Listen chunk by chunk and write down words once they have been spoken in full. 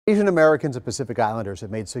Asian Americans and Pacific Islanders have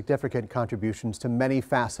made significant contributions to many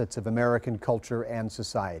facets of American culture and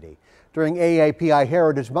society. During AAPI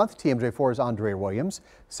Heritage Month, TMJ4's Andre Williams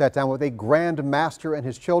sat down with a Grand Master and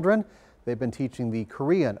his children. They've been teaching the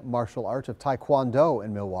Korean martial art of Taekwondo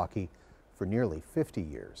in Milwaukee for nearly 50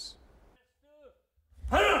 years.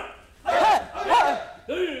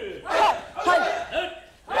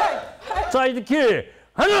 Side kick.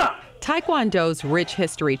 Taekwondo's rich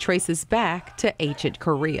history traces back to ancient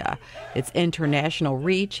Korea. Its international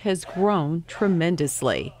reach has grown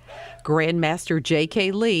tremendously. Grand Master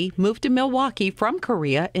J.K. Lee moved to Milwaukee from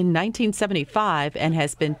Korea in 1975 and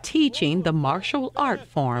has been teaching the martial art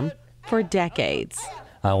form for decades.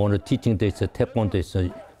 I want to teaching this Taekwondo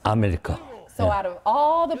in America. So out of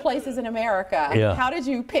all the places in America, how did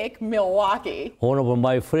you pick Milwaukee? One of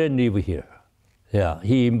my friends live here. Yeah,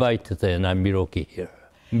 he invited and I'm Milwaukee here.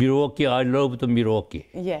 Milwaukee, I love the Milwaukee.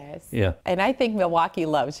 Yes. Yeah. And I think Milwaukee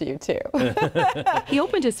loves you too. He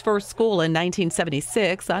opened his first school in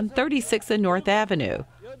 1976 on 36th and North Avenue.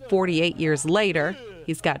 48 years later,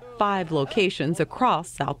 he's got 5 locations across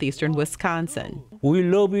southeastern Wisconsin. We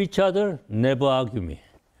love each other, never argue me,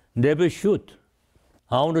 never shoot.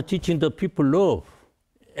 I want to teaching the people love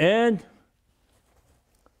and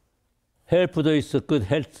help is good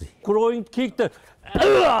health. Growing kick the.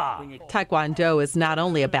 Taekwondo is not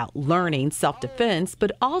only about learning self-defense,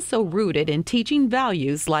 but also rooted in teaching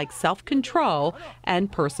values like self-control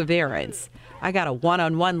and perseverance. I got a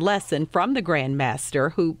one-on-one lesson from the Grand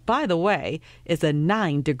Master, who, by the way, is a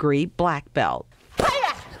 9-degree black belt.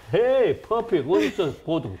 Hey, perfect. What is this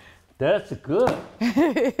photo? That's good.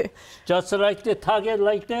 Just like the target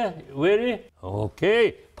like that. Ready?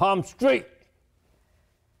 Okay. Palm straight.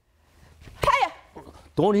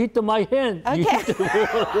 Don't hit my hand. Okay. That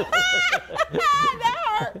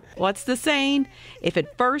hurt. What's the saying? If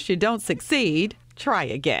at first you don't succeed, try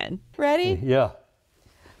again. Ready? Yeah.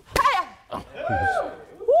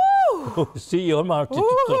 Woo! See, you're not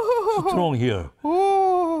strong here.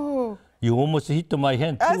 Ooh. You almost hit my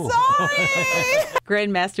hand too. I'm sorry.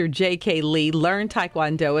 Grandmaster J.K. Lee learned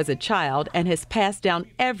Taekwondo as a child and has passed down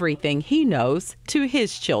everything he knows to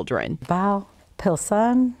his children. Bow.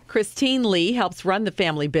 Pilsun. Christine Lee helps run the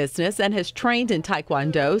family business and has trained in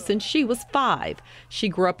Taekwondo since she was 5. She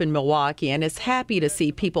grew up in Milwaukee and is happy to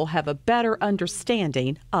see people have a better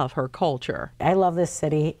understanding of her culture. I love this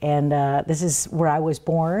city, and this is where I was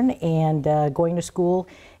born, and going to school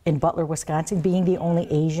in Butler, Wisconsin, being the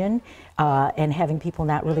only Asian, and having people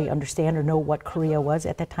not really understand or know what Korea was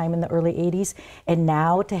at that time in the early 80s, and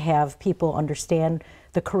now to have people understand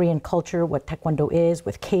the Korean culture, what Taekwondo is,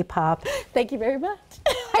 with K-pop. Thank you very much.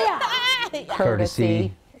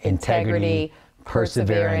 Courtesy, integrity,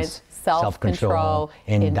 perseverance, self-control,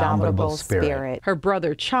 indomitable spirit. Her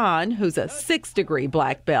brother Chan, who's a 6-degree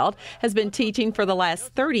black belt, has been teaching for the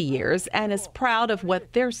last 30 years and is proud of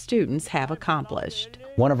what their students have accomplished.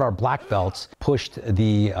 One of our black belts pushed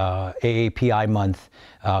the AAPI month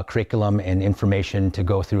curriculum and information to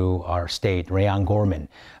go through our state, Rayon Gorman,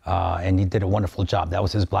 and he did a wonderful job. That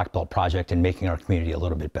was his black belt project in making our community a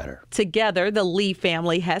little bit better. Together, the Lee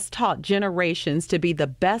family has taught generations to be the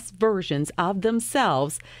best versions of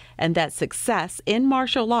themselves, and that success in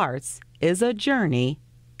martial arts is a journey,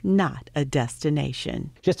 not a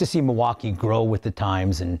destination. Just to see Milwaukee grow with the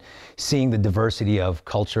times and seeing the diversity of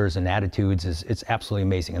cultures and attitudes it's absolutely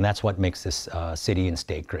amazing, and that's what makes this city and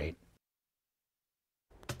state great.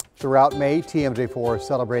 Throughout May, TMJ4 is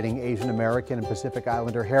celebrating Asian American and Pacific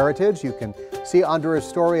Islander heritage. You can see Andre's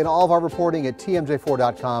story and all of our reporting at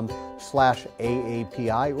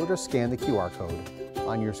tmj4.com/AAPI or just scan the QR code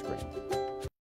on your screen.